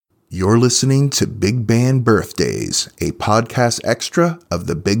You're listening to Big Band Birthdays, a podcast extra of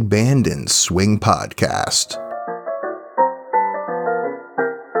the Big Band and Swing podcast.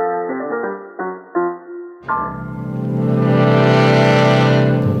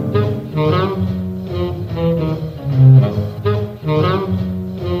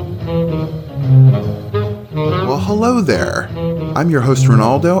 Well, hello there. I'm your host,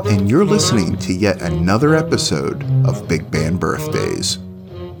 Ronaldo, and you're listening to yet another episode of Big Band Birthdays.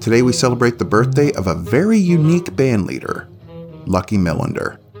 Today we celebrate the birthday of a very unique band leader, Lucky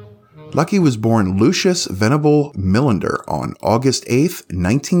Millinder. Lucky was born Lucius Venable Millinder on August 8th,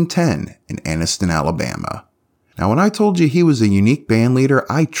 1910 in Anniston, Alabama. Now when I told you he was a unique band leader,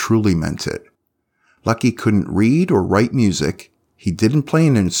 I truly meant it. Lucky couldn't read or write music, he didn't play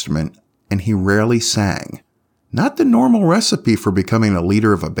an instrument, and he rarely sang. Not the normal recipe for becoming a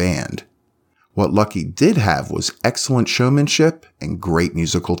leader of a band. What Lucky did have was excellent showmanship and great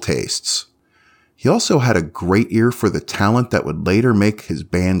musical tastes. He also had a great ear for the talent that would later make his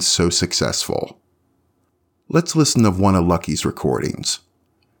band so successful. Let's listen to one of Lucky's recordings.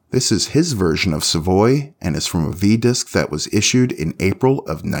 This is his version of Savoy and is from a V-disc that was issued in April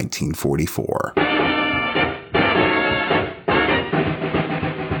of 1944.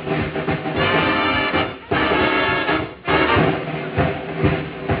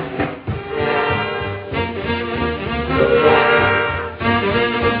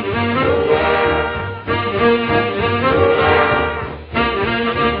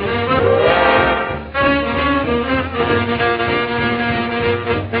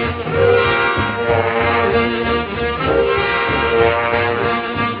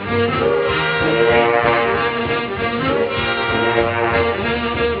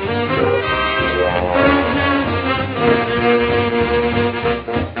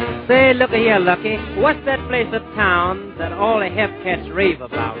 Look here, Lucky. What's that place uptown that all the hep cats rave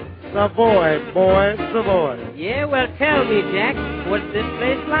about? Savoy, boy, Savoy. Yeah, well, tell me, Jack, what's this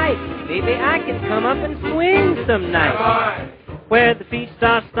place like? Maybe I can come up and swing some night. Savoy. Where the feet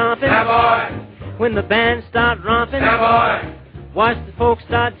start stomping. Savoy. When the band start romping. Savoy. Watch the folks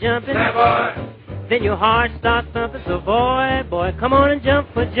start jumping. Savoy. Then your heart starts thumping. Savoy, boy, come on and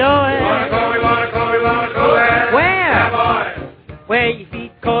jump for joy. We wanna go there. Where? Savoy. Where your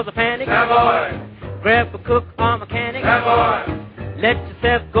feet cause a panic. Savoy. Grab a cook or mechanic. Savoy. Let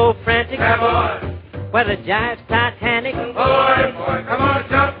yourself go frantic. Savoy. Where the jive's Titanic. Boy, come on,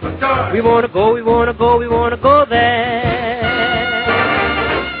 jump for joy. We wanna go there.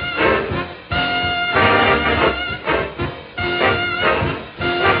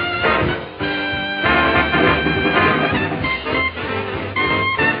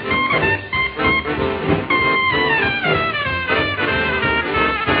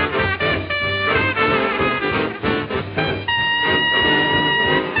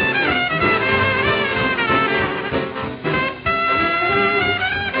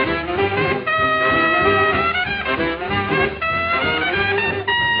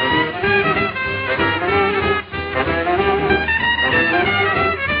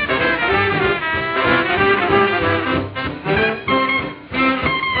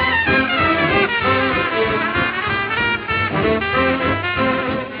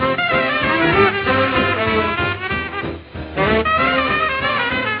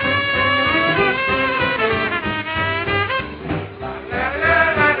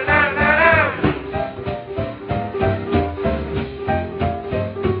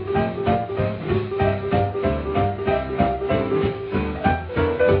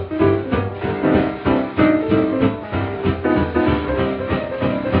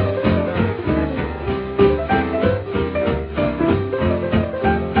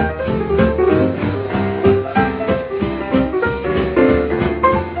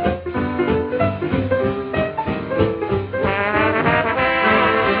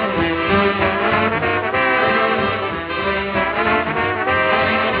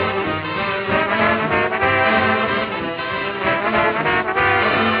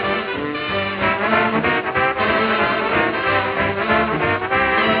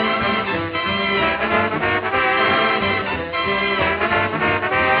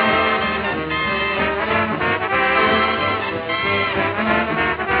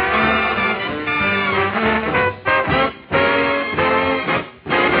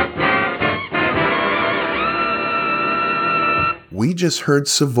 We just heard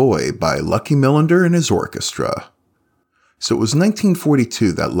Savoy by Lucky Millinder and his orchestra. So it was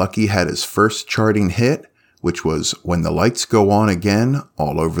 1942 that Lucky had his first charting hit, which was When the Lights Go On Again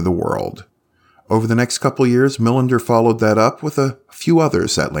all over the world. Over the next couple years, Millinder followed that up with a few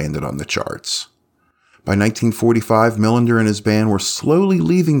others that landed on the charts. By 1945, Millinder and his band were slowly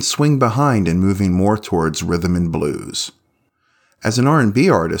leaving swing behind and moving more towards rhythm and blues. As an R&B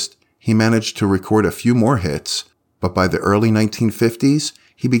artist, he managed to record a few more hits, but by the early 1950s,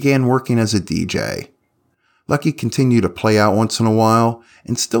 he began working as a DJ. Lucky continued to play out once in a while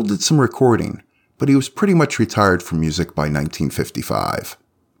and still did some recording, but he was pretty much retired from music by 1955.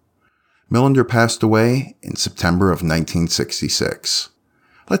 Millinder passed away in September of 1966.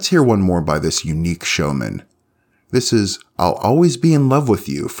 Let's hear one more by this unique showman. This is I'll Always Be in Love with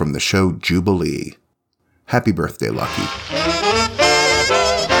You from the show Jubilee. Happy birthday, Lucky.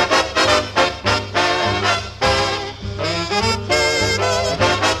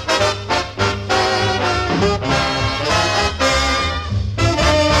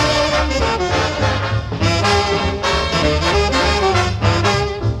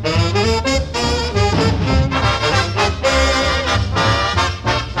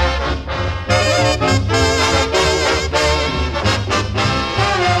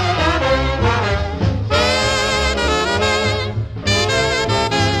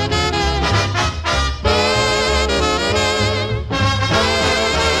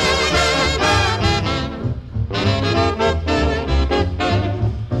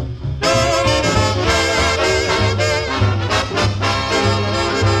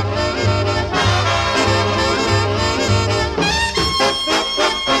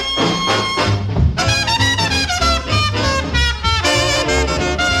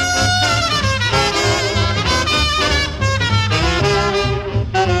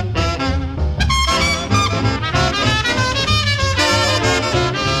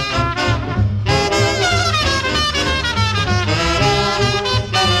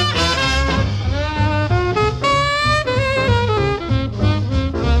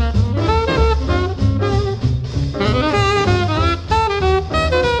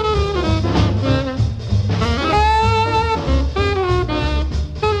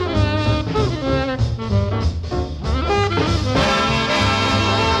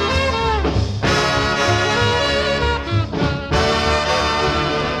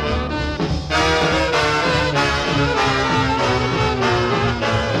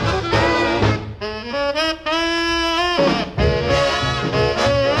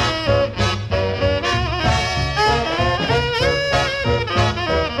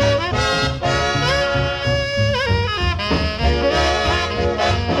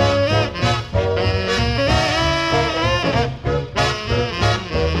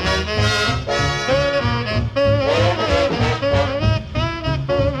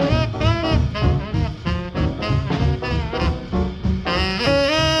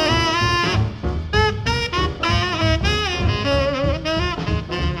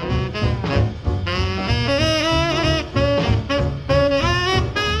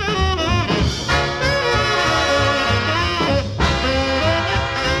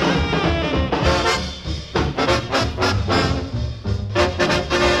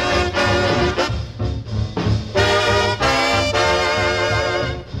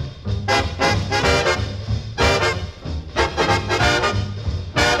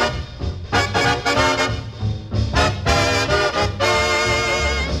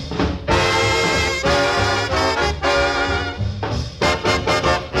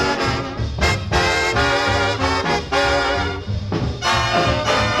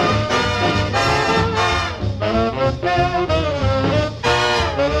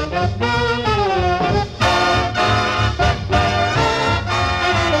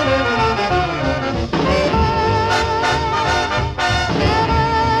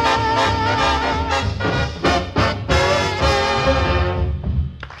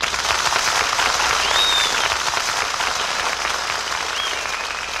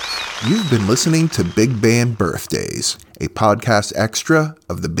 You've been listening to Big Band Birthdays, a podcast extra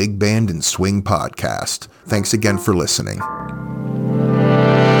of the Big Band and Swing podcast. Thanks again for listening.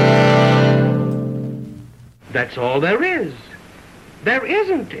 That's all there is. There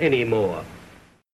isn't any more.